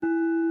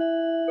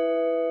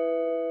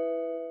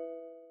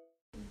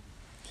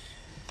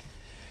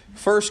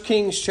1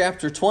 Kings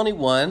chapter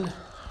 21.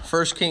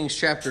 1 Kings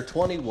chapter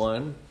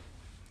 21.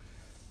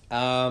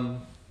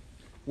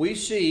 We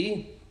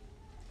see,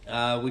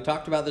 we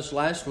talked about this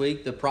last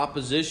week, the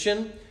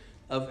proposition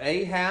of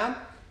Ahab.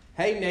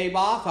 Hey,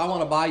 Naboth, I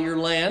want to buy your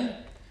land.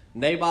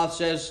 Naboth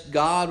says,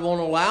 God won't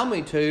allow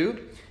me to.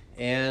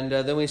 And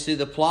then we see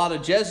the plot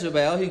of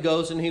Jezebel. He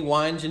goes and he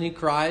whines and he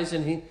cries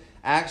and he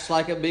acts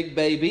like a big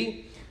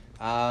baby.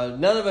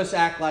 None of us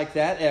act like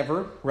that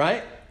ever,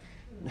 right?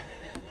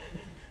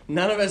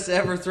 None of us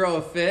ever throw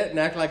a fit and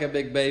act like a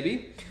big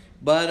baby.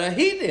 But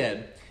he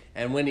did.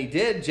 And when he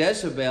did,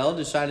 Jezebel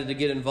decided to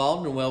get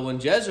involved. And well, when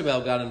Jezebel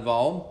got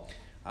involved,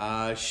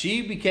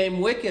 she became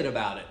wicked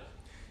about it.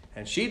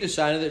 And she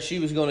decided that she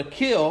was going to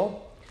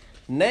kill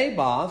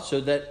Naboth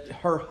so that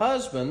her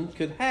husband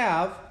could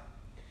have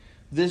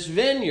this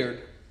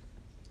vineyard.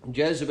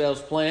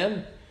 Jezebel's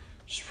plan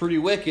is pretty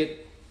wicked.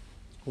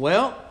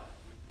 Well,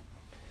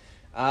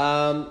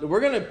 we're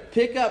going to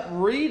pick up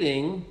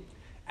reading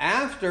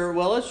after.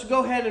 Well, let's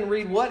go ahead and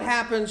read what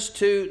happens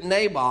to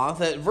Naboth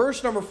at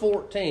verse number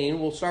 14.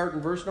 We'll start in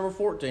verse number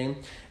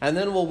 14, and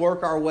then we'll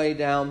work our way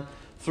down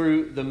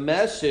through the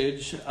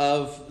message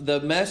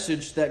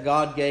that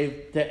God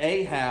gave to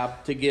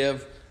Ahab to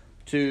give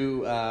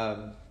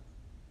to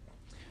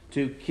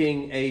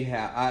King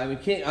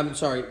Ahab.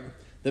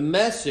 The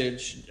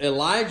message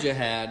Elijah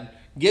had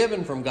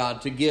given from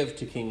God to give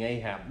to King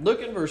Ahab.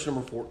 Look at verse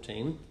number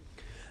 14.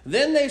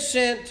 Then they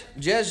sent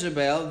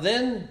Jezebel.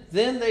 Then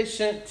they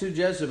sent to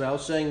Jezebel,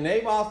 saying,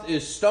 Naboth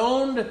is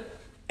stoned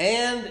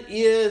and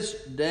is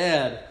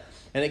dead.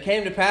 And it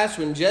came to pass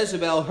when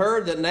Jezebel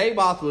heard that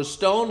Naboth was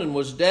stoned and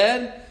was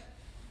dead,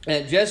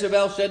 and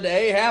Jezebel said to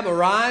Ahab,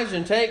 Arise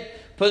and take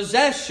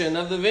possession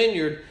of the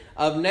vineyard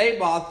of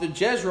Naboth the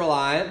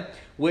Jezreelite,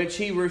 which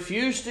he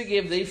refused to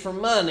give thee for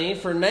money,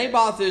 for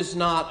Naboth is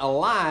not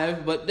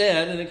alive, but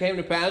dead. And it came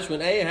to pass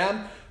when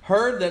Ahab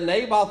heard that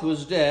Naboth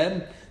was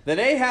dead, that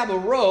Ahab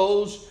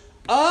arose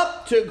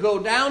up to go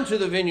down to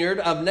the vineyard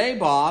of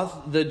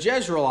Naboth the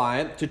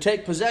Jezreelite to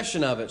take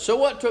possession of it. So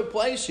what took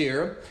place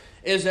here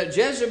is that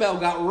Jezebel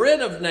got rid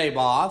of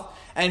Naboth,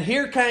 and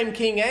here came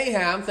King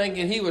Ahab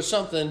thinking he was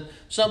something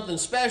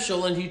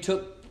special, and he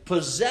took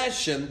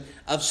possession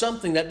of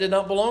something that did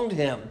not belong to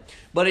him.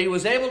 But he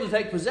was able to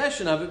take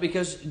possession of it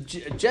because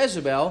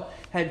Jezebel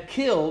had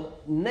killed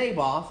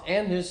Naboth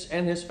and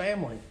his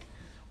family.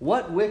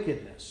 What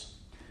wickedness.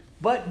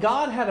 But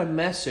God had a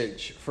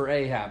message for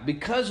Ahab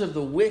because of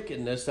the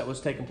wickedness that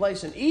was taking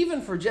place. And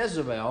even for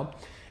Jezebel,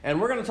 and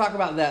we're going to talk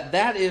about that,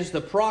 that is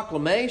the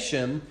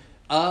proclamation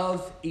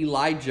of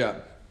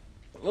Elijah.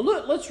 Well,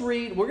 let's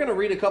read. We're going to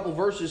read a couple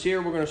verses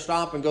here. We're going to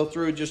stop and go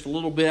through just a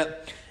little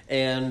bit.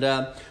 And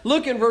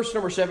look in verse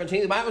number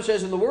 17. The Bible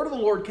says, And the word of the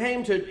Lord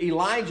came to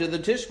Elijah the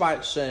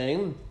Tishbite,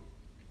 saying,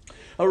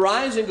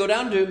 Arise and go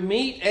down to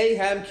meet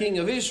Ahab king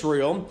of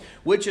Israel,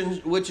 which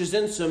is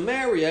in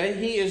Samaria.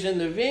 He is in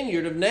the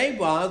vineyard of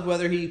Naboth,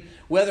 whether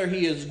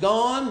he is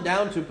gone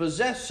down to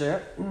possess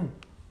it.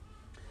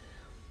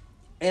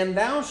 And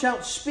thou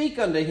shalt speak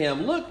unto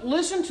him. Look,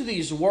 listen to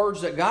these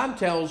words that God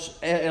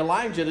tells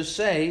Elijah to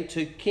say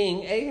to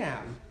King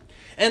Ahab.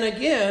 And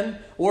again,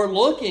 we're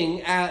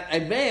looking at a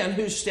man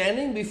who's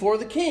standing before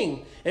the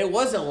king. It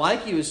wasn't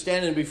like he was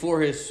standing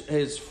before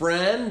his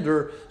friend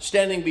or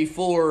standing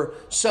before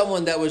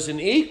someone that was an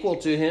equal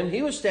to him.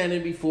 He was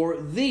standing before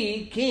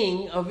the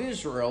king of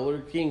Israel, or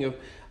king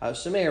of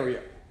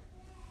Samaria.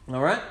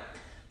 All right?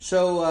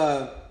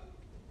 So,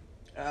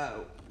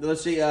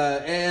 let's see.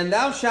 And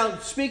thou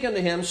shalt speak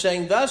unto him,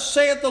 saying, Thus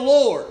saith the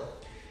Lord,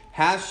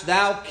 Hast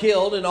thou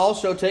killed and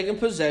also taken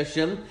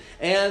possession?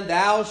 And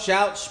thou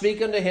shalt speak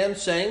unto him,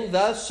 saying,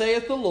 Thus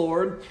saith the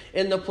Lord,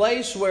 In the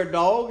place where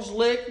dogs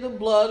lick the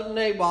blood of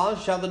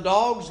Naboth, shall the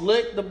dogs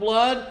lick the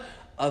blood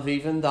of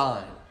even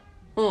thine.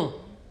 And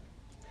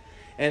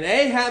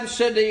Ahab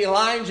said to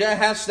Elijah,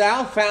 Hast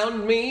thou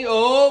found me,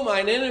 O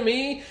mine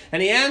enemy?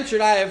 And he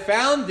answered, I have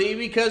found thee,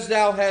 because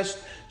thou hast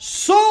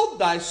sold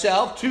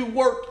thyself to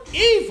work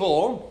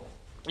evil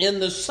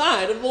in the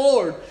sight of the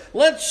Lord.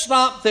 Let's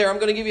stop there. I'm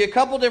going to give you a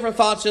couple different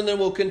thoughts and then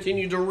we'll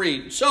continue to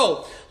read.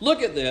 So,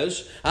 look at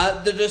this.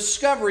 The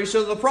discovery.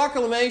 So, the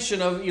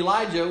proclamation of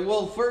Elijah.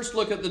 We'll first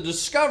look at the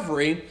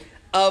discovery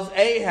of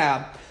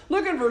Ahab.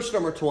 Look at verse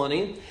number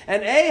 20.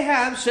 And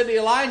Ahab said to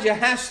Elijah,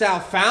 Hast thou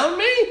found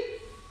me?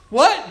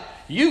 What?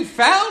 You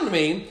found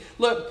me?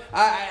 Look,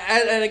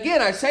 and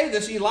again, I say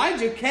this.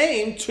 Elijah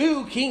came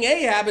to King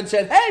Ahab and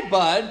said, Hey,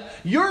 bud,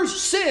 your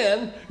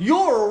sin,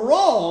 you're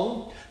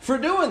wrong for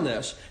doing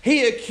this.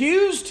 He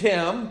accused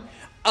him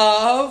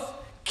of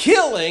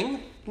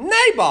killing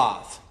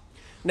Naboth.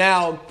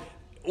 Now,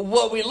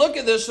 what we look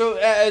at this,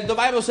 the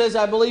Bible says,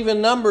 I believe in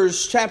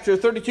Numbers chapter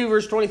 32,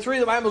 verse 23,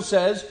 the Bible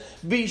says,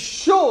 Be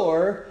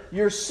sure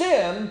your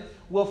sin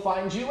will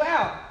find you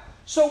out.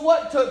 So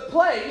what took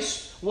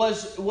place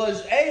was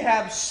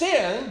Ahab's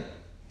sin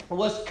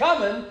was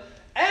coming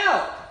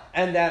out.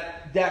 And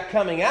that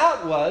coming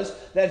out was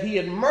that he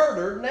had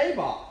murdered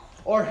Naboth,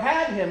 or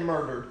had him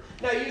murdered.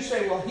 Now you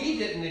say, well, he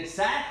didn't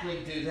exactly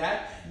do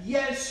that.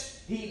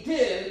 Yes, he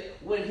did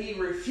when he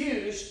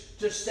refused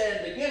to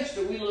stand against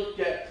it. We look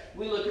at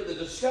the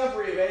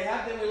discovery of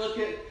Ahab, then we look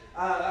at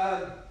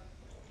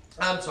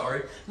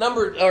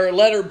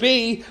letter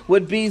B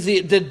would be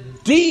the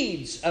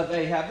deeds of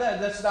Ahab.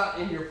 That's not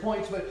in your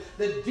points, but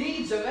the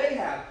deeds of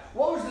Ahab.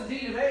 What was the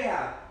deed of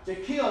Ahab? To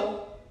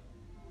kill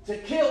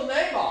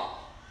Naboth.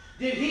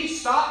 Did he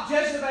stop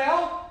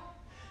Jezebel?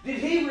 Did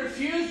he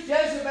refuse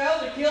Jezebel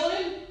to kill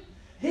him?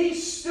 He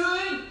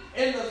stood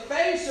in the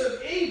face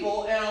of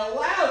evil and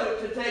allowed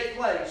it to take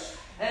place.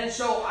 And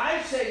so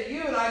I say to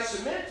you, and I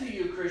submit to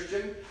you,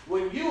 Christian,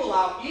 when you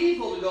allow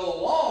evil to go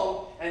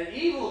along and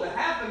evil to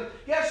happen,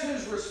 guess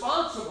who's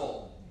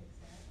responsible?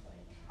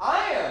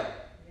 I am.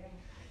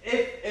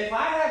 If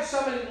I have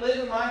somebody live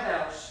in my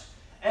house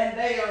and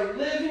they are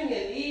living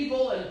in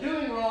evil and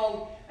doing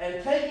wrong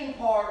and taking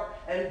part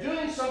and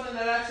doing something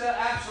that's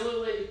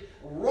absolutely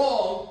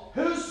wrong,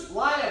 who's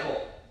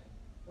liable?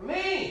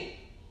 Me.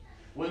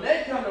 When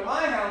they come to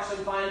my house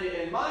and find it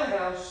in my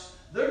house,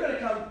 they're going to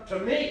come to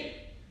me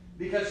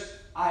because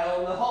I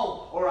own the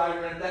home or I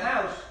rent the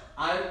house.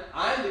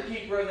 I'm the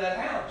keeper of that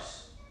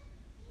house.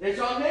 It's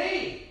on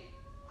me.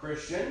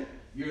 Christian,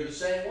 you're the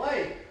same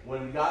way.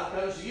 When God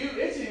comes to you,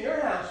 it's in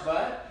your house,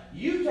 bud.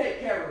 You take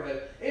care of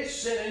it. It's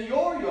sin in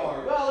your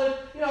yard. Well,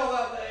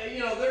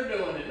 they're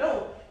doing it.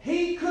 No,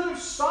 he could have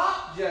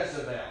stopped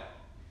Jezebel.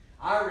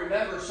 I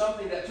remember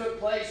something that took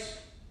place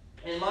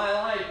in my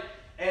life,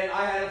 and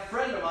I had a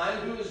friend of mine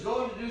who was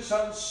going to do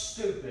something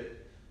stupid.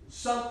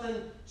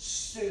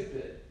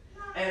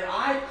 And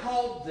I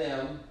called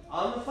them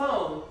on the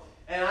phone,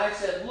 and I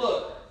said,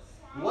 look,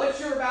 what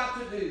you're about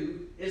to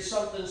do is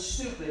something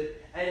stupid,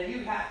 and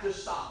you have to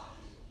stop it.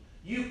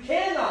 You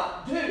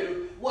cannot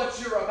do what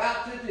you're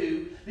about to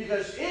do,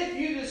 because if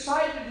you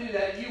decide to do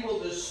that, you will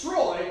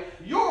destroy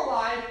your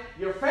life,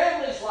 your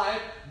family's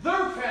life,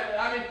 their family.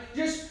 I mean,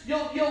 just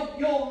you'll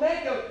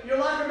like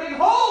a big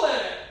hole in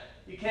it.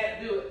 You can't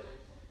do it.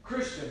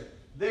 Christian,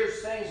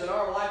 there's things in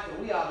our life that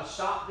we ought to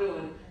stop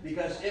doing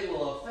because it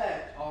will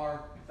affect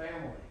our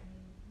family.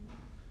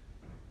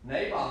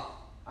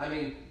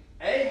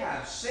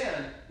 Ahab's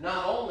sin,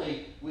 not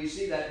only we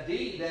see that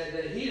deed,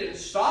 that he didn't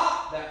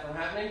stop that from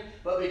happening,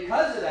 but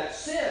because of that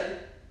sin,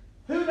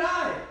 who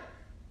died?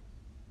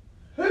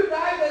 Who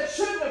died that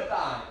shouldn't have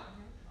died?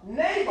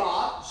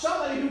 Naboth,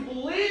 somebody who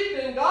believed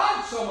in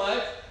God so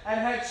much and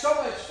had so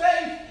much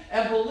faith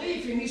and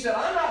belief, and he said,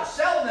 I'm not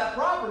selling that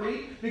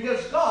property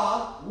because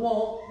God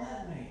won't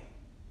let me.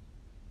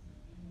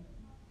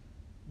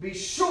 Be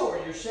sure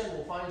your sin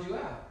will find you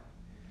out.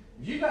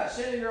 If you've got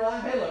sin in your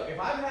life, hey look, if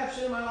I have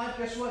sin in my life,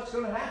 guess what's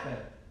going to happen?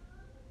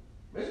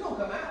 It's going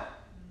to come out.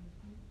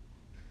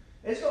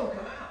 It's going to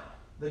come out.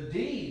 The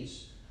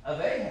deeds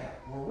of Ahab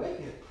were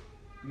wicked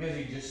because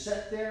he just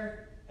sat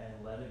there and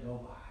let it go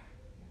by.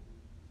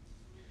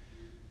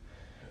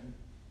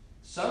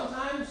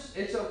 Sometimes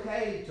it's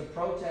okay to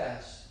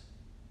protest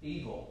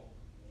evil.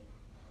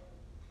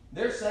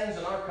 There's things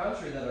in our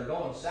country that are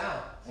going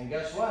south, and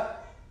guess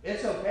what?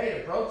 It's okay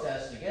to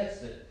protest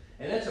against it,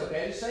 and it's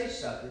okay to say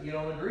stuff that you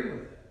don't agree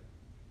with it.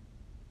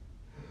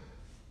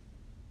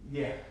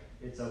 Yeah,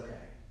 it's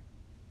okay.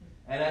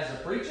 And as a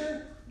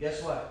preacher,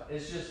 guess what?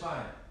 It's just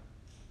fine.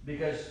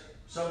 Because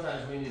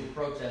sometimes we need to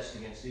protest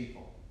against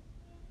evil.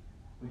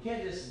 We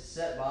can't just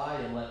sit by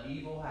and let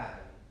evil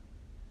happen.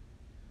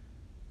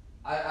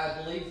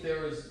 I believe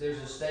there's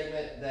a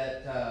statement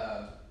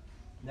that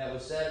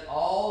was said,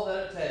 all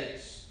that it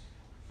takes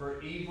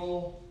for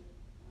evil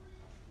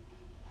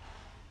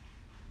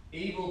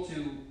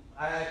to,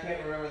 I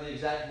can't remember the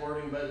exact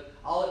wording, but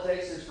all it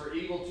takes is for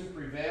evil to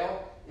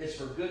prevail, is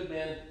for good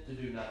men to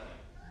do nothing.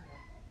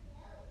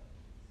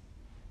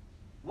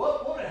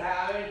 What would have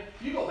happened,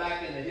 if you go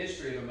back in the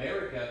history of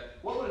America,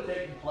 what would have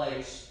taken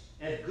place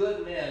if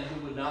good men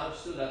who would not have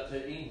stood up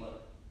to England?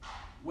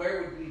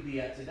 Where would we be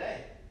at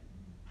today?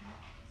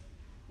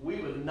 We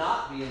would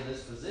not be in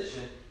this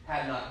position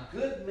had not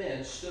good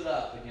men stood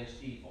up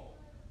against evil.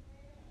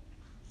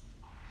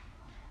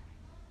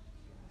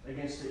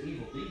 Against the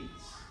evil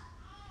deeds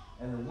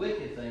and the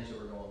wicked things that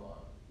were going on.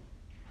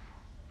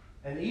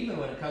 And even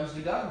when it comes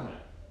to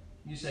government.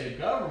 You say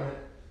government,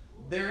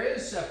 there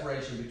is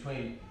separation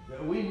between,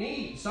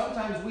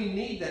 sometimes we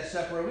need that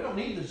separation. We don't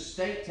need the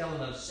state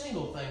telling us a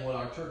single thing what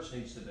our church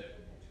needs to do.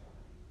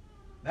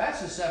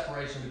 That's the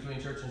separation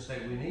between church and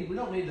state we need. We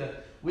don't need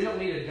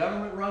a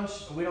government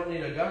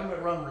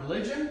run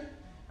religion,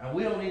 and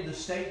we don't need the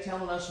state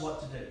telling us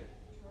what to do.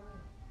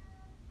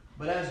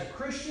 But as a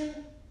Christian,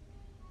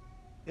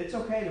 it's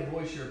okay to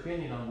voice your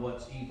opinion on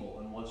what's evil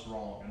and what's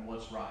wrong and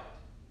what's right.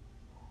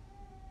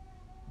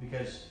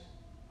 Because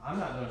I'm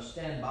not going to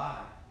stand by.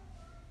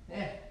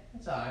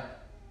 It's all right.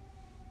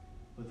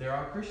 But there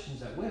are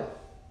Christians that will.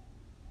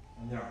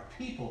 And there are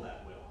people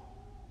that will.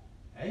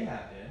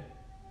 Ahab did.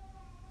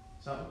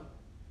 Something?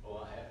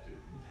 Well, I have to.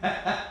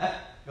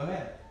 Go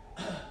ahead.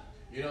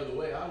 The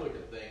way I look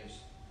at things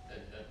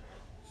and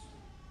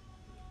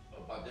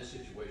about this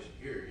situation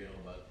here,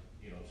 about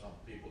some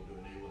people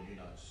doing evil and you're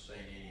not saying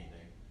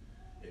anything.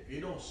 If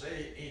you don't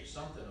say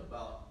something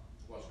about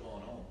what's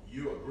going on.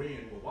 You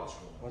agreeing with what's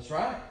going on. That's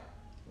right.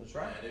 That's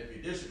right. And if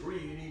you disagree,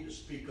 you need to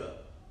speak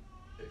up.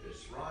 If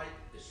it's right,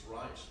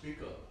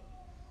 speak up.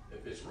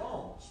 If it's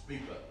wrong,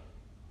 speak up.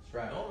 That's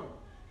right.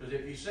 Because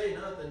if you say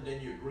nothing,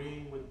 then you're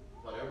agreeing with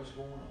whatever's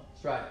going on.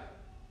 That's right.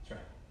 That's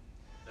right.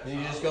 That's And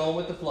you're how just I look going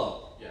with the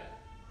flow. Yeah.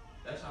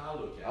 That's how I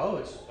look at it.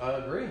 Oh, I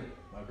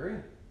agree.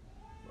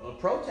 Well,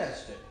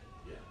 protest it.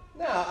 Yeah.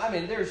 No, I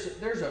mean,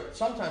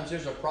 sometimes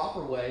there's a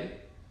proper way,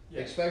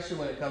 Yeah. especially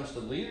when it comes to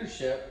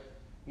leadership.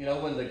 You know,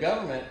 when the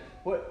government,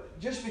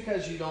 just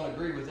because you don't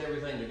agree with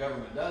everything the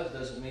government does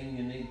doesn't mean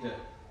you need to,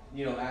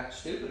 act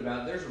stupid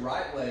about it. There's a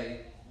right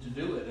way to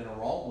do it and a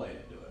wrong way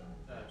to do it.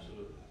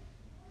 Absolutely.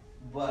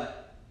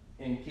 But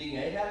in King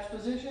Ahab's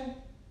position,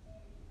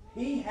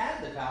 he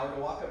had the power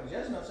to walk up to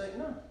Jezebel and say,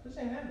 no, this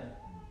ain't happening.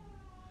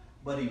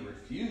 But he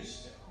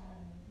refused to.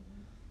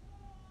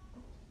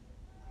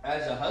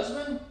 As a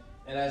husband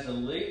and as the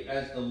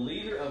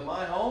leader of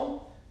my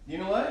home, you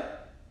know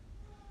what?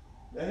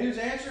 And who's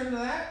answering to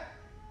that?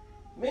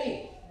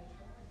 Me.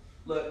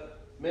 Look,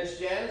 Miss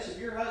Janice, if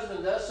your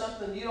husband does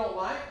something you don't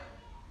like,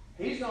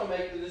 he's going to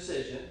make the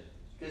decision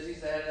because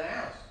he's the head of the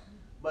house.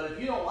 But if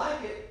you don't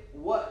like it,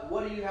 what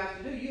do you have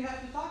to do? You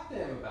have to talk to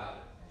him about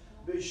it.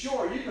 But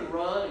sure, you can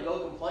run and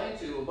go complain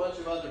to a bunch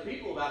of other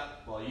people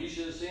about, well, you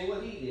should have seen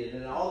what he did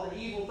and all the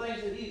evil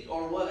things that he,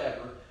 or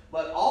whatever.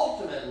 But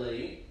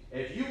ultimately,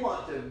 if you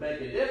want to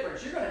make a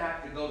difference, you're going to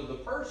have to go to the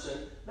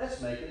person that's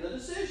making the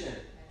decision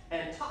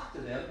and talk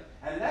to them.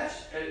 And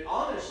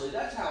honestly,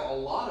 that's how a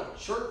lot of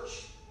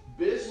church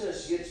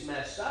business gets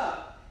messed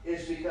up,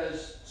 is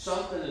because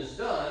something is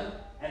done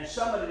and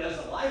somebody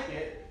doesn't like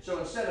it. So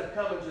instead of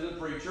coming to the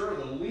preacher or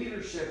the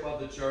leadership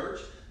of the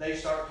church, they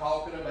start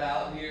talking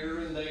about here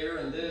and there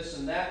and this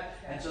and that.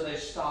 And so they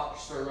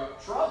stir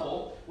up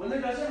trouble when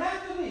there doesn't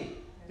have to be.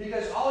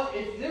 Because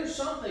if there's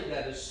something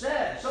that is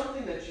said,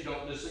 something that you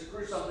don't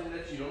disagree, something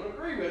that you don't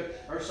agree with,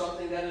 or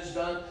something that is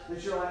done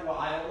that you're like, well,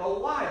 I don't know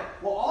why.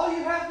 Well, all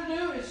you have to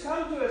do is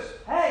come to us,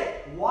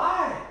 hey,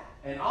 why?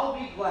 And I'll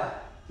be glad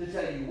to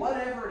tell you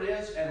whatever it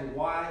is and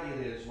why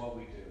it is what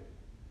we do.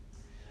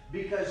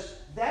 Because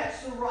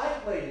that's the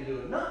right way to do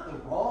it, not the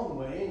wrong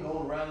way and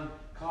going around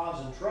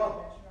causing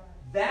trouble.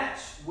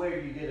 That's where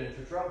you get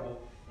into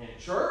trouble in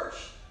church,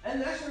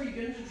 and that's where you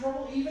get into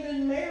trouble even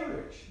in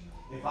marriage.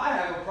 If I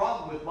have a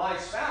problem with my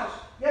spouse,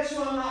 guess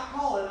who I'm not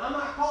calling? I'm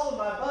not calling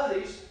my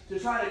buddies to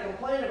try to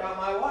complain about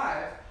my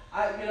wife.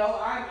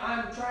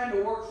 I'm trying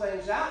to work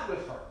things out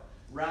with her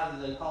rather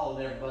than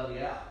calling everybody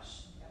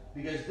else.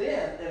 Because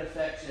then it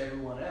affects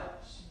everyone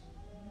else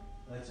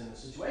that's in the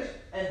situation.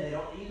 And they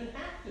don't even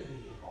have to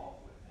be involved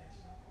with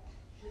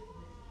it.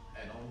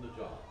 And on the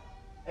job.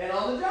 And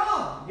on the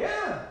job,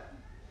 yeah.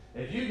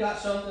 If you got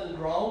something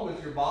wrong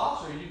with your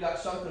boss or you got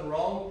something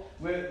wrong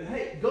with,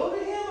 hey, go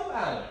to him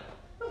about it.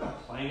 Don't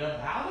complain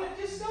about it.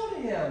 Just go to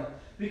him.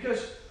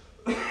 Because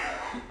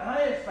I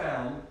have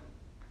found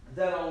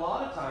that a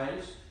lot of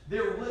times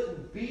there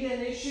wouldn't be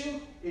an issue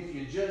if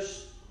you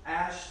just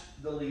asked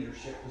the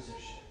leadership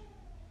position.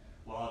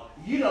 Well,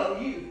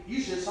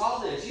 you should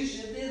solve this. You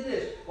should do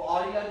this. Well,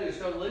 all you got to do is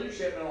go to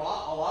leadership, and a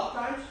lot of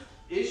times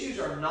issues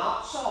are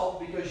not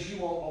solved because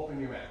you won't open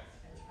your mouth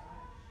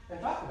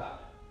and talk about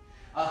it.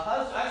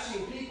 I've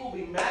seen people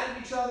be mad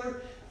at each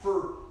other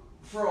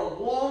for a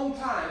long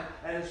time,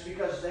 and it's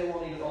because they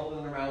won't even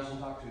open their mouths and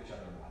talk to each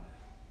other about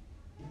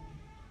it.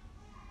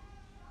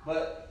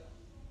 But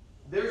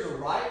there's a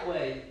right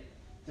way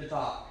to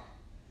talk,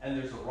 and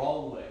there's a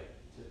wrong way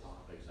to talk.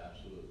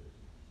 Absolutely.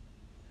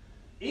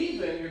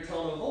 Even your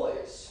tone of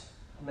voice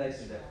makes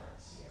a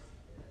difference.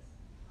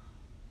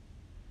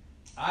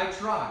 I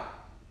try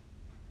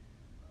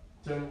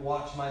to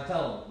watch my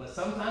tone, but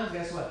sometimes,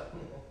 guess what?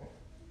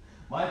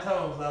 My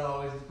tone's not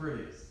always the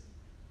prettiest.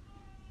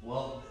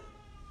 Well,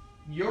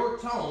 your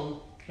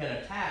tone can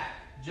attack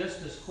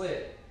just as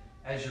quick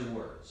as your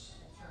words.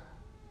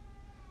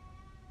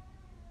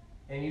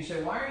 And you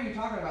say, why are you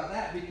talking about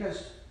that?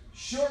 Because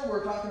sure,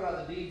 we're talking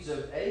about the deeds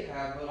of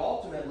Ahab, but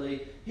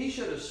ultimately, he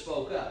should have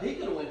spoke up. He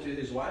could have went to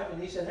his wife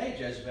and he said, hey,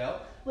 Jezebel,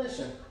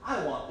 listen,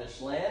 I want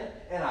this land,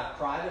 and I've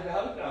cried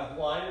about it, and I've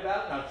whined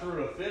about it, and I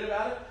threw a fit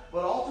about it,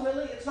 but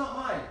ultimately, it's not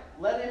mine.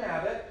 Let him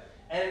have it,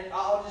 and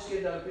I'll just get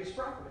another piece of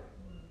property.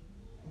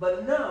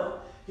 But no,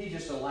 he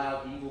just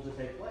allowed evil to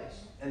take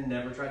place and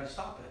never tried to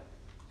stop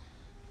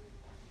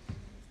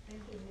it.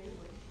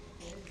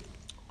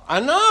 I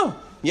know.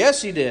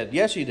 Yes, he did.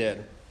 Yes, he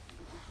did.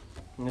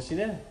 Yes, he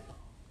did.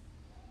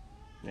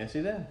 Yes,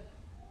 he did.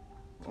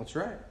 That's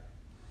right.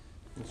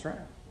 That's right.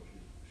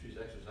 She's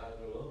exercised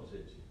her lungs,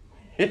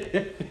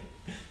 isn't she?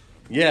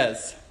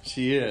 Yes,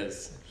 she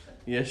is.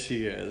 Yes,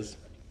 she is.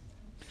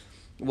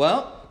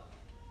 Well,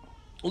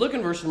 look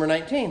in verse number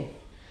 19.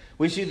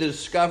 We see the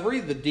discovery,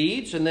 the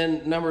deeds, and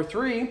then number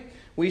 3,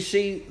 we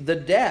see the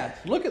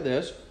death. Look at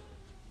this.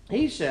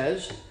 He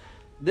says,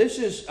 this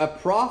is a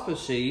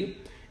prophecy,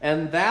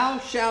 and thou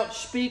shalt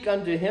speak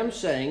unto him,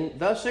 saying,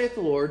 thus saith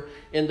the Lord,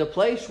 in the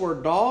place where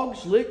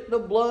dogs lick the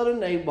blood of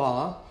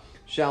Naboth,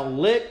 shall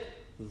lick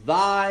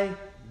thy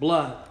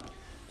blood.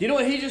 Do you know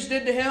what he just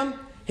did to him?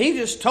 He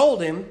just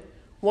told him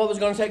what was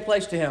going to take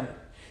place to him.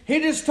 He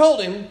just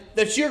told him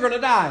that you're going to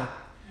die.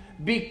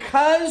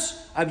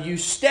 Because of you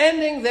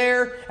standing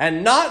there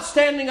and not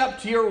standing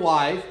up to your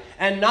wife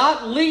and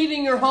not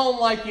leading your home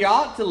like you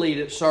ought to lead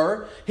it,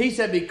 sir. He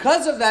said,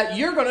 because of that,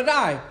 you're going to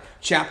die.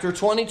 Chapter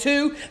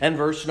 22 and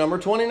verse number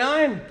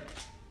 29.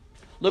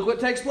 Look what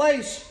takes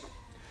place.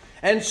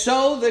 And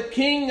so the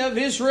king of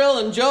Israel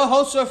and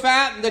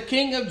Jehoshaphat, the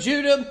king of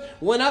Judah,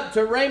 went up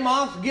to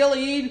Ramoth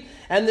Gilead.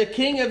 And the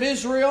king of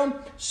Israel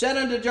said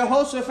unto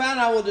Jehoshaphat,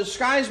 I will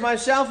disguise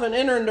myself and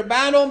enter into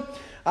battle.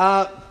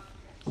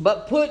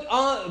 But put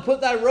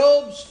thy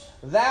robes,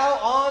 thou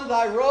on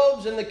thy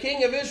robes. And the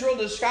king of Israel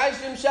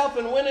disguised himself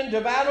and went into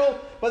battle.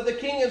 But the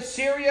king of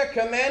Syria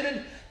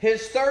commanded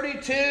his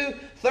 32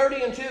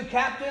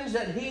 captains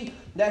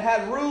that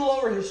had rule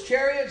over his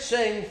chariots,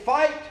 saying,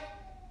 Fight,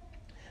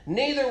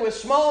 neither with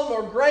small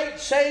nor great,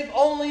 save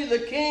only the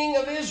king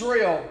of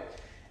Israel.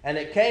 And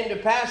it came to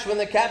pass when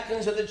the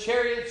captains of the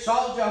chariots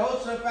saw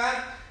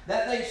Jehoshaphat,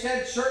 that they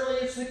said,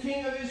 Certainly it's the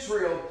king of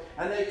Israel.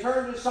 And they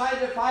turned aside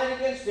to fight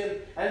against him.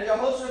 And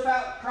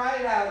Jehoshaphat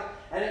cried out.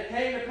 And it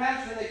came to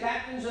pass when the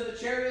captains of the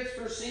chariots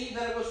perceived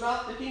that it was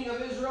not the king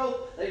of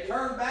Israel, they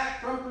turned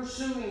back from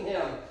pursuing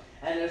him.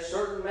 And a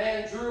certain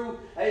man drew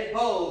a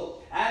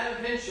bow at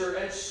a venture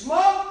and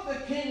smote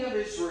the king of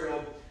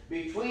Israel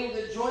between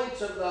the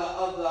joints of the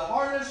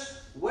harness.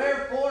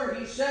 Wherefore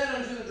he said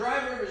unto the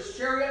driver of his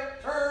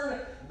chariot, Turn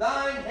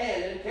thine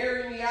hand and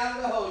carry me out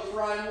of the host,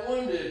 for I am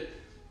wounded.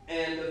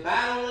 And the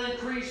battle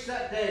increased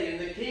that day, and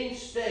the king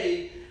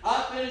stayed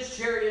up in his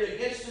chariot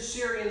against the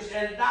Syrians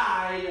and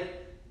died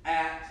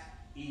at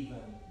even.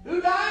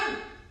 Who died?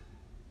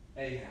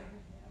 Ahab.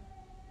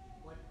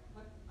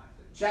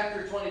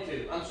 Chapter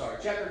 22.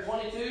 Chapter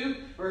 22,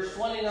 verse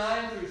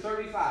 29 through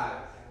 35.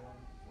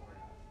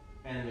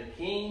 And the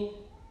king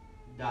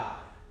died.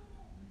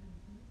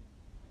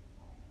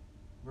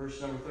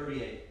 Verse number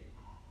 38.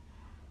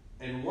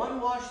 And one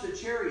washed the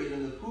chariot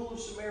in the pool of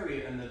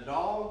Samaria, and the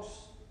dogs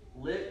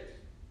licked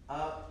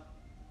up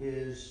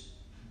his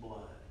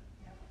blood.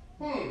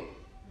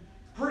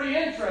 Pretty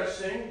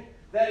interesting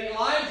that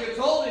Elijah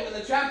told him in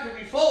the chapter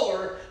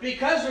before,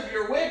 because of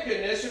your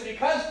wickedness and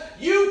because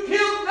you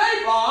killed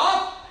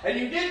Naboth and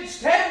you didn't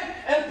stand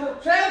and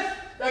protest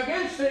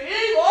against the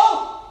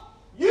evil,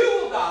 you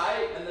will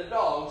die and the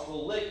dogs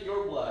will lick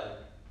your blood.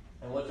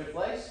 And what took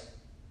place?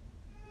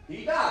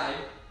 He died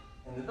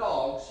and the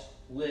dogs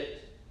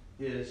licked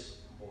his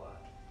blood.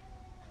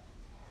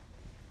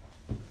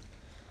 The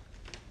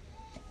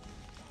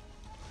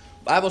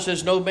Bible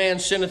says no man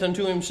sinneth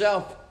unto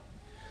himself.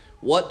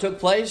 What took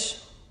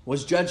place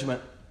was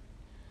judgment.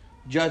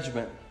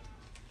 Judgment.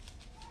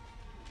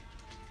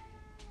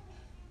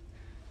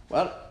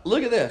 Well,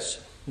 look at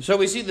this. So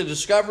we see the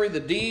discovery, the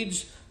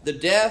deeds, the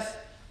death.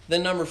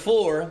 Then number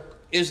 4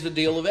 is the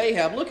deal of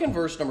Ahab. Look in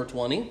verse number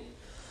 20.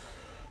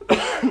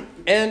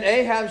 And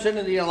Ahab said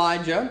unto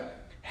Elijah,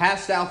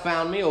 Hast thou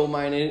found me, O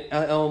mine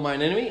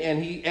enemy?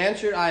 And he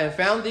answered, I have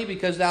found thee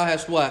because thou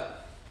hast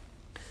what?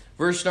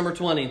 Verse number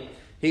 20.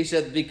 He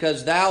said,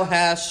 because thou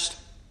hast,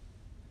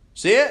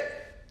 see it?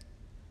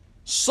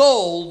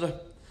 Sold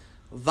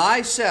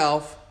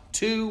thyself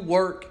to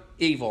work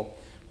evil.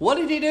 What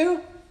did he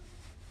do?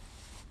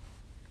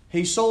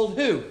 He sold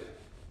who?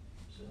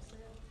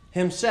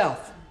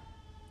 Himself.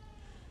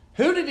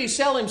 Who did he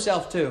sell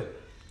himself to?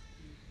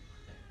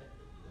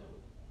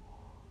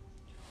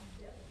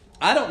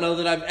 I don't know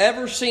that I've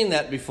ever seen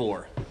that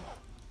before.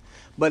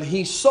 But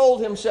he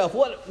sold himself.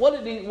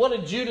 What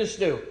did Judas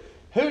do?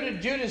 Who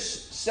did Judas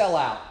sell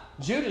out?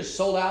 Judas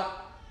sold out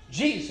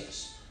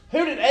Jesus.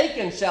 Who did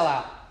Achan sell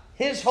out?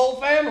 His whole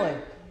family,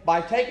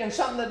 by taking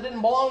something that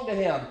didn't belong to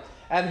him.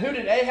 And who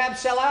did Ahab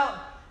sell out?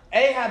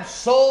 Ahab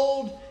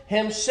sold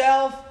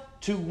himself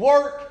to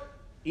work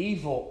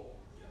evil.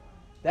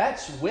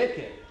 That's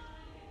wicked.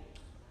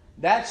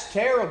 That's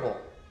terrible.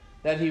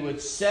 That he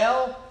would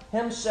sell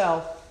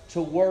himself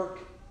to work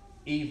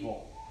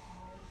evil.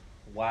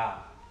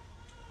 Wow.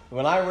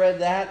 When I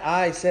read that,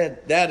 I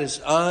said, that is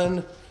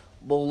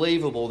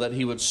unbelievable that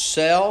he would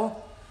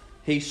sell.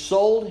 He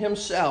sold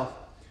himself.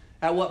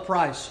 At what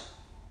price?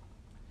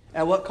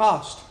 At what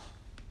cost?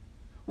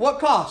 What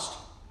cost?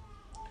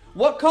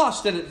 What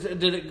cost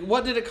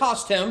what did it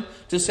cost him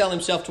to sell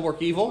himself to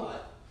work evil?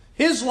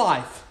 His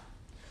life.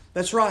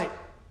 That's right.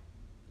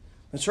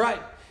 That's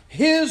right.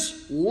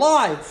 His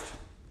life.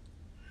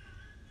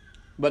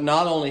 But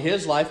not only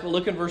his life, but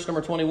look in verse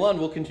number 21.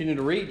 We'll continue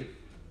to read.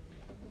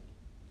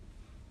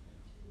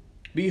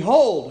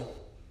 Behold,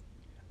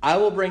 I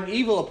will bring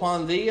evil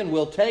upon thee, and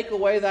will take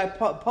away thy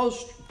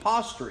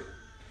posterity,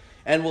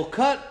 and will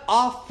cut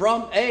off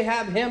from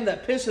Ahab him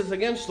that pisseth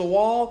against the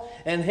wall,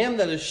 and him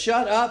that is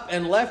shut up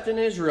and left in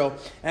Israel,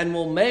 and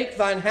will make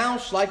thine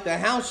house like the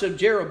house of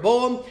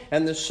Jeroboam,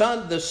 and the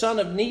son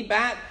of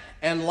Nebat,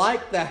 and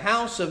like the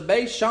house of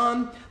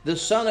Bashan, the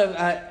son of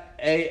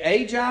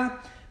Ahijah,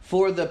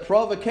 for the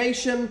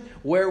provocation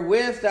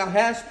wherewith thou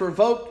hast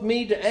provoked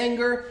me to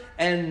anger,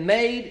 and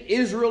made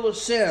Israel to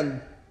sin.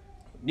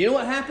 You know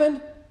what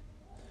happened?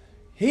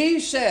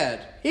 He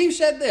said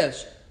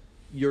this,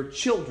 your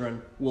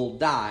children will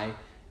die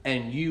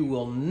and you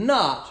will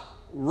not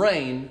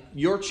reign,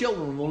 your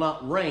children will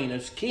not reign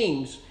as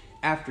kings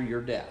after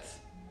your death.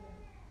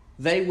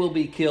 They will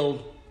be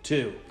killed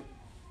too.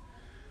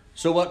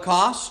 So what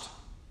cost?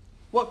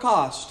 What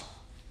cost?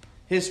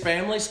 His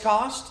family's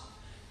cost?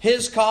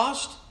 His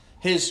cost?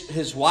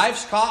 His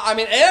wife's cost? I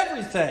mean,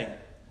 everything.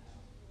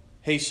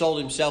 He sold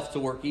himself to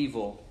work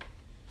evil.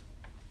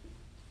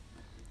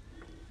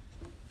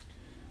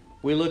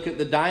 We look at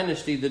the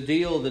dynasty, the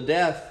deal, the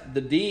death, the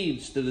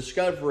deeds, the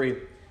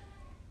discovery.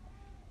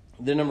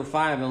 Then number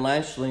 5, and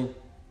lastly,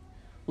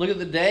 look at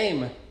the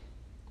dame.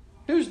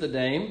 Who's the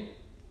dame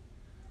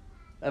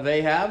of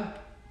Ahab?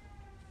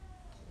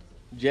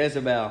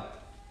 Jezebel.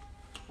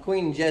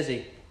 Queen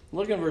Jeze.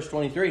 Look at verse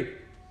 23.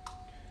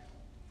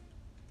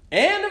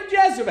 And of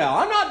Jezebel.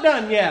 I'm not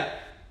done yet.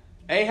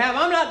 Ahab,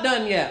 I'm not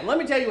done yet. Let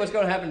me tell you what's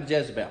going to happen to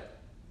Jezebel.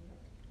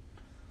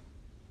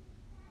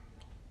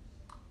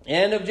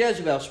 And of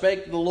Jezebel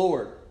spake the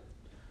Lord,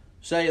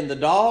 saying, the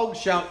dogs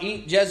shall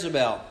eat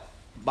Jezebel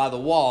by the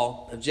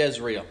wall of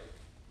Jezreel.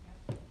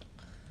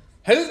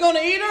 Who's going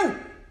to eat her?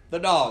 The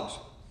dogs.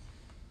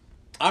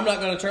 I'm not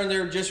going to turn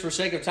there just for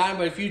sake of time,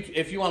 but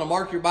if you want to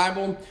mark your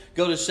Bible,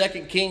 go to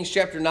 2 Kings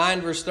chapter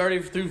 9, verse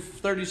 30 through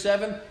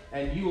 37,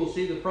 and you will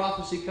see the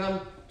prophecy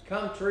come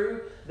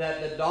true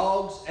that the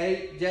dogs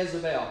ate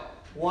Jezebel.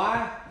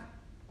 Why?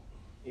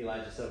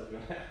 Elijah said it was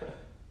going to happen.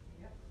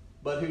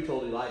 But who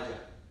told Elijah?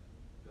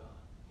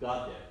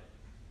 God did.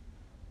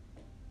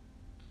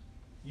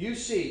 You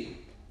see,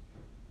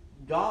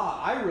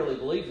 God, I really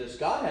believe this.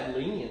 God had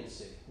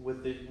leniency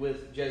with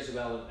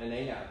Jezebel and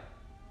Ahab.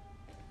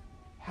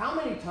 How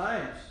many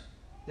times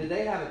did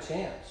they have a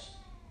chance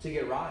to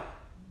get right?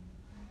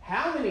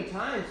 How many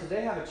times did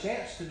they have a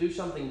chance to do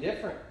something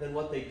different than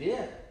what they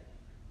did?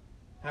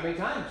 How many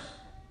times?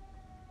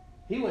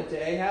 He went to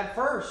Ahab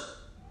first.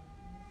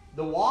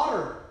 The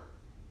water,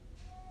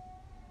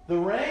 the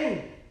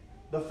rain,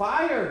 the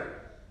fire,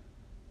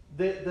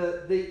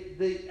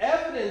 the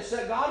evidence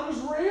that God was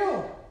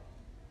real.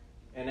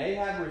 And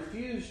Ahab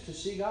refused to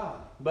see God.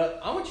 But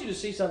I want you to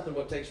see something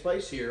what takes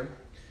place here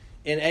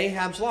in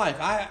Ahab's life.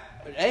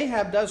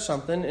 Ahab does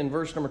something in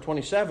verse number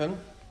 27.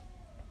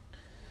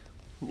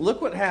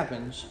 Look what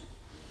happens.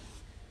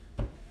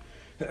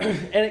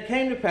 And it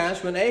came to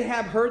pass, when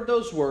Ahab heard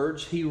those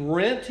words, he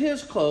rent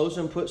his clothes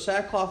and put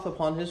sackcloth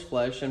upon his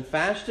flesh, and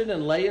fasted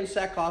and lay in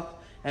sackcloth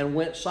and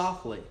went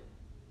softly.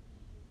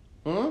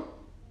 And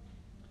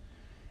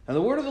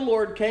the word of the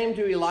Lord came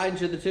to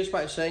Elijah the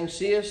Tishbite, saying,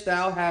 seest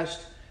thou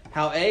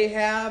how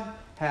Ahab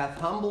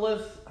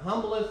humbleth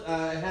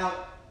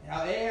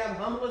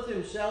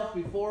himself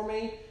before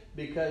me?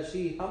 Because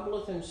he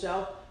humbleth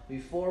himself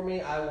before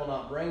me, I will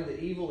not bring the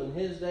evil in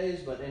his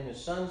days, but in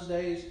his son's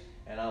days,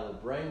 and I will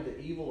bring the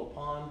evil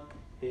upon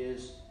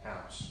his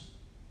house.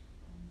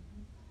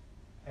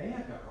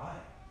 Ahab got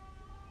right.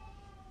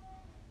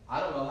 I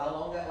don't know how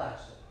long that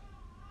lasted.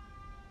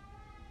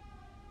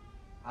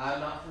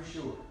 I'm not for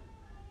sure.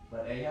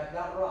 But Ahab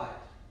got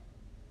right.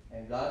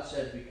 And God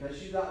said,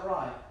 because you got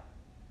right,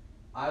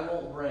 I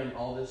won't bring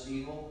all this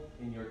evil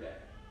in your day.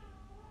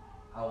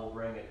 I will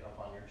bring it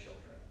upon your children.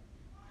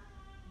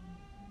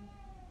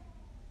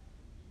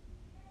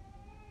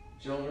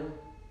 Children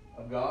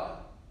of God,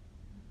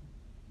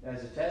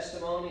 as a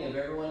testimony of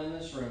everyone in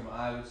this room,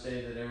 I would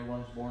say that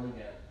everyone's born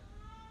again.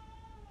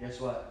 Guess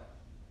what?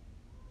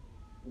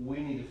 We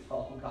need to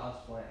follow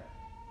God's plan.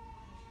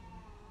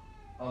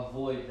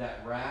 Avoid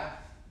that wrath.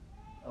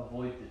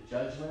 Avoid the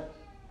judgment.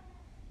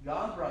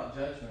 God brought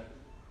judgment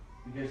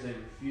because they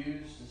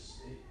refused to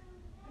stay.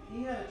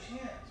 He had a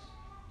chance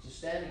to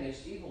stand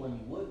against evil and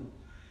he wouldn't.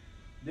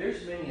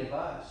 There's many of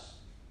us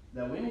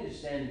that we need to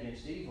stand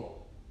against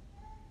evil.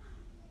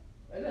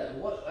 And at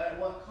what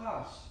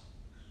cost?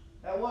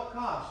 At what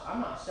cost?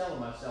 I'm not selling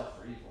myself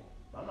for evil.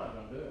 I'm not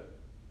going to do it.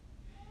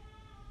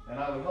 And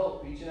I would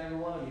hope each and every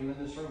one of you in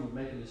this room would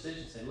make a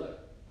decision and say, look,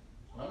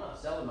 I'm not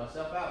selling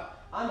myself out.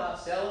 I'm not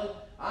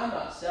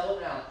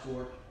selling out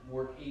to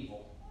work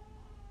evil.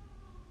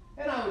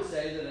 And I would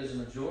say that as a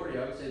majority,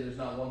 I would say there's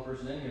not one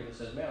person in here that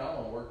says, man, I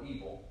want to work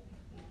evil.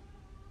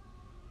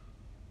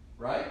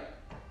 Right?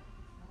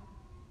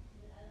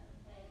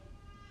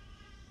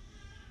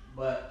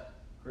 But,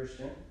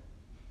 Christian,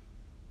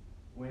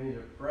 we need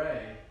to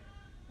pray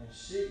and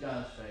seek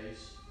God's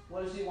face.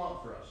 What does he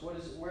want for us?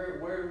 Where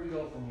do we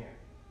go from here?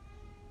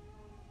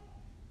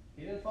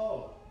 He didn't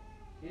follow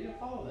it. He didn't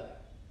follow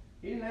that.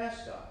 He didn't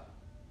ask God.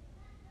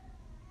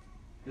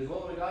 Because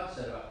what would have God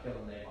said about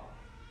killing Naboth?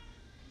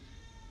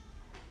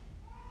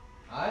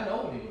 I know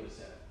what he would have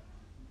said.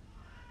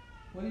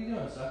 What are you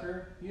doing,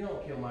 sucker? You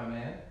don't kill my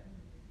man.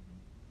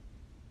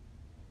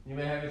 You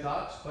may have your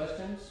thoughts,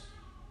 questions?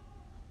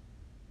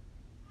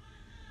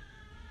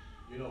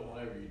 You know,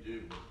 whenever you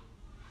do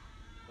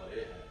what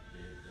Ahab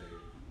did there,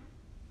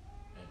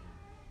 and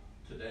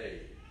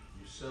today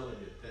you're selling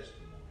your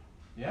testimony.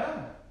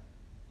 Yeah.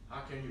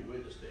 How can you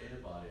witness to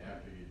anybody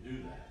after you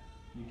do that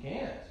You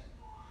can't.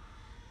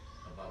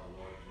 about the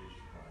Lord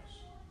Jesus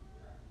Christ?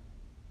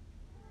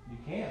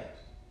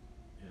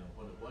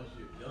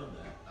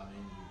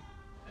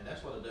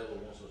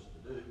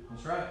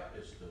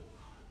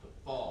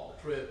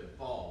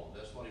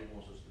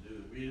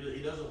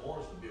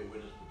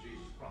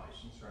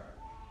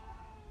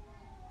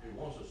 He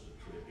wants us to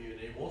trip.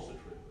 He wants to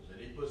trip us. And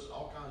he puts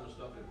all kinds of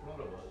stuff in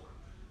front of us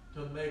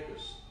to make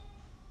us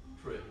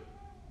trip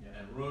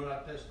and ruin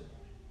our testimony.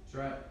 That's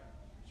right.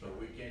 So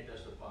we can't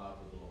testify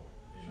for the Lord.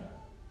 Right.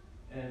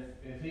 And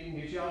if he can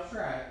get you off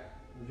track,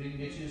 if he can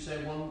get you to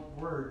say one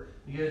word,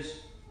 because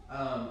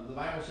the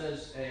Bible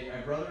says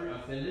a brother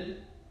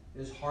offended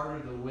is harder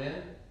to win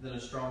than a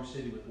strong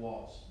city with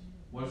walls.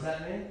 What does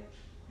that mean?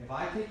 If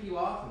I kick you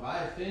off, if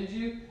I offend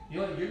you, you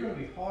know what? You're going to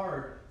be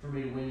hard for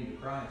me to win you to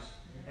Christ.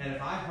 And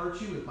if I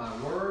hurt you with my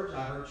words,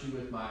 I hurt you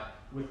with my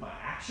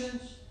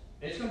actions,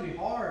 it's going to be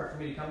hard for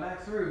me to come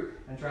back through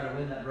and try to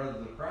win that brother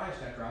to Christ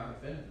after I've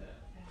offended them.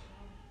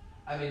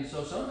 I mean,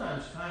 so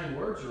sometimes kind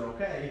words are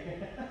okay.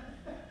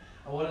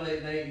 What do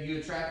you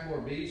attract more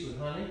bees with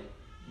honey,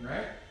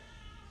 right?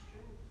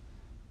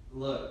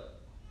 Look,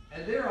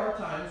 and there are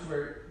times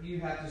where you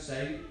have to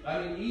say,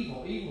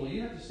 evil,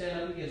 you have to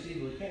stand up against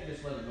evil. You can't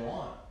just let it go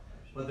on.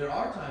 But there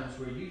are times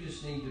where you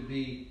just need to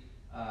be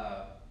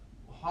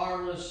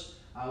harmless,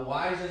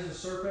 wise as a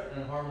serpent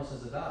and harmless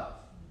as a dove.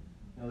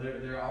 You know,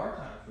 there are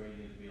times where you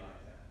need to be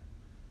like that.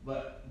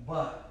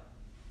 But,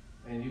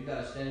 and you've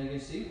got to stand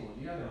against evil.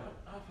 You got to.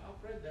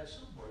 I've read that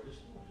somewhere this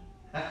morning.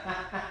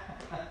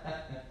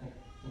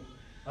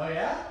 Oh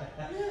yeah?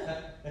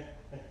 Yeah.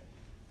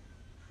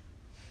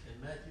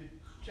 In Matthew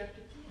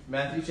chapter 10.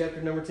 Matthew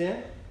chapter number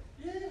 10?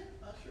 Yeah,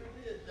 I sure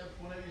did.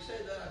 Whenever you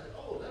said that, I said,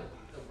 oh,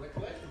 the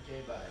recollection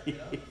came back. You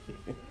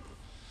know?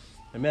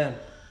 Amen.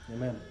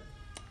 Amen.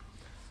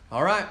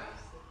 All right.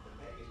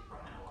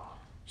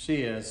 She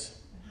is.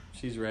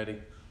 She's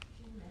ready.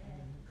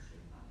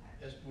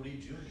 That's Woody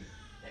Jr.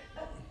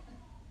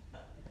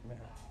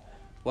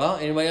 Well,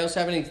 anybody else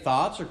have any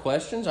thoughts or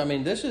questions? I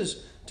mean, this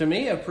is, to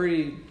me, a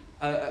pretty,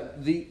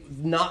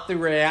 not the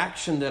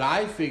reaction that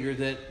I figure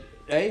that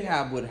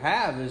Ahab would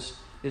have is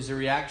the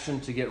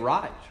reaction to get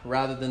right,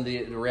 rather than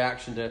the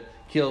reaction to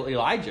kill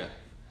Elijah.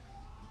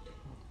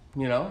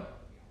 You know?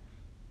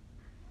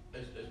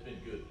 It's been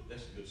good.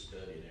 That's a good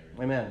study and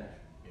everything. Amen.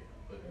 Yeah,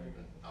 but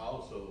I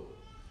also,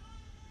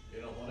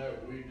 whenever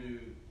we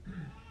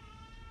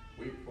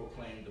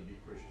proclaim to be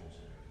Christians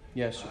and everything.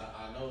 Yes, sir.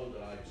 I know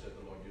that I accept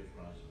the Lord Jesus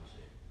Christ as my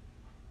Savior.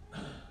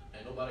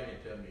 And nobody can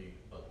tell me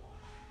otherwise.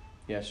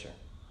 Yes, sir.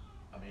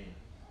 I mean,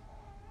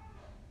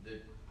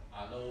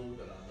 I know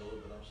that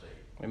I'm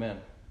saved. Amen.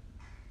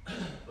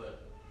 But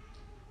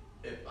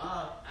if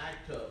I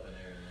act up and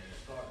everything and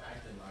start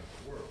acting like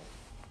the world,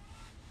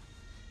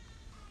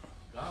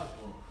 God's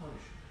going to punish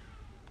me.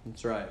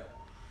 That's right.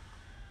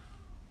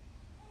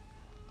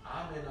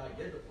 I may not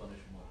get the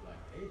punishment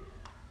like Ahab.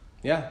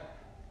 Yeah.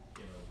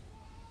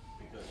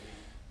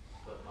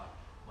 But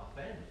my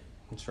family.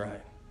 That's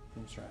right.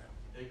 That's right.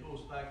 It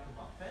goes back to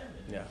my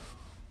family. Yeah.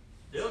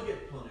 They'll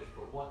get punished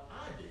for what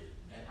I did,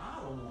 and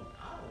I don't want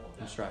that.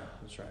 That's right.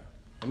 That's right.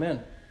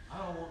 Amen. I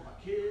don't want our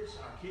kids,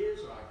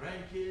 or our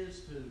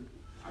grandkids,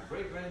 our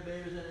great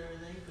grandbabies and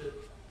everything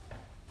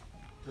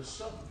to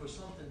suffer for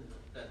something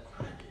that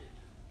I did.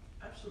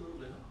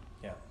 Absolutely not.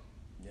 Yeah.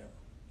 Yeah.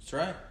 That's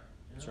right.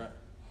 That's right.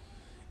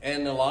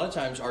 And a lot of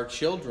times our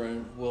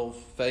children will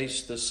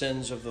face the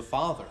sins of the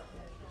father.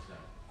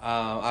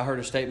 I heard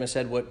a statement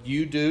said, what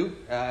you do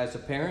as a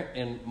parent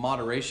in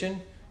moderation,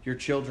 your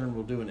children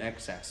will do in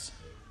excess.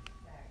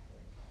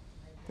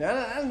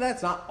 Now,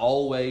 that's not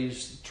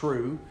always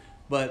true,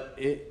 but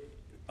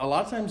a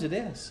lot of times it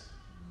is.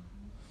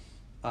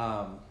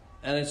 And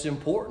it's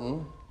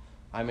important.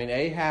 I mean,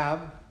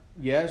 Ahab,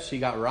 yes, he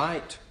got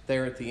right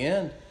there at the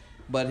end,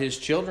 but his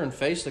children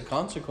faced the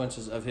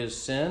consequences of his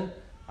sin,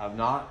 of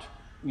not,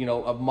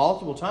 of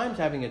multiple times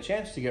having a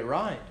chance to get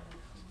right.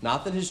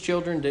 Not that his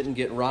children didn't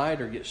get right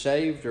or get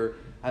saved, or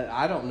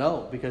I don't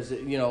know, because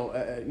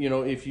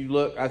if you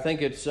look, I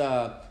think it's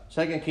 2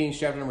 Kings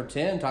chapter number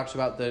 10 talks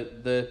about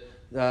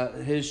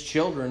his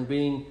children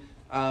being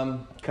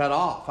cut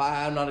off.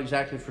 I'm not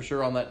exactly for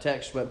sure on that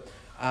text, but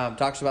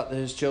talks about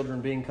his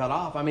children being cut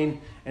off. I mean,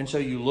 and so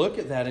you look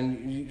at that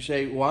and you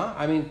say, why?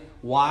 I mean,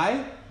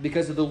 why?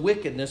 Because of the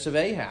wickedness of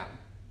Ahab.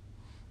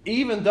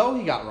 Even though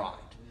he got right,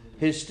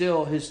 his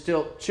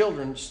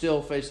children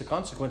still face the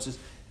consequences.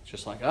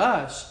 Just like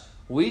us,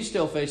 we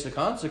still face the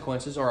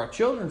consequences, or our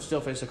children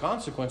still face the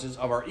consequences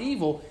of our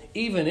evil,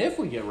 even if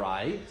we get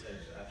right.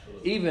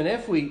 Even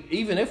if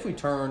we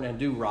turn and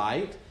do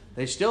right,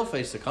 they still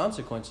face the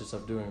consequences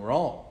of doing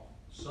wrong.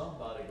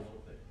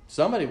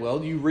 Somebody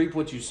will. You reap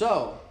what you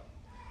sow.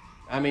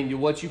 I mean,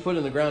 what you put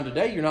in the ground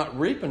today, you're not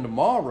reaping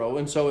tomorrow,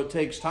 and so it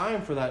takes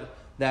time for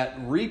that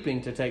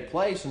reaping to take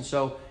place. And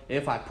so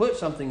if I put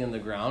something in the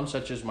ground,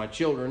 such as my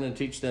children, and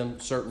teach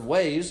them certain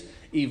ways,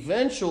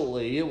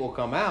 eventually it will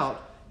come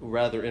out,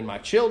 whether in my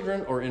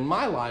children or in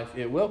my life,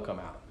 it will come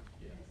out.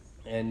 Yeah.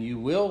 And you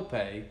will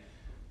pay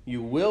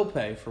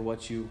for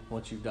what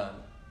you've done.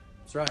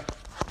 That's right.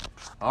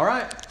 All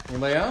right.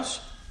 Anybody else?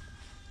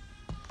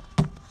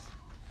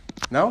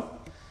 No?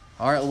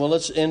 All right, well,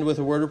 let's end with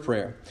a word of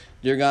prayer.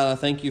 Dear God, I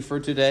thank you for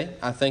today.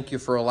 I thank you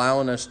for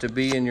allowing us to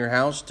be in your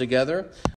house together.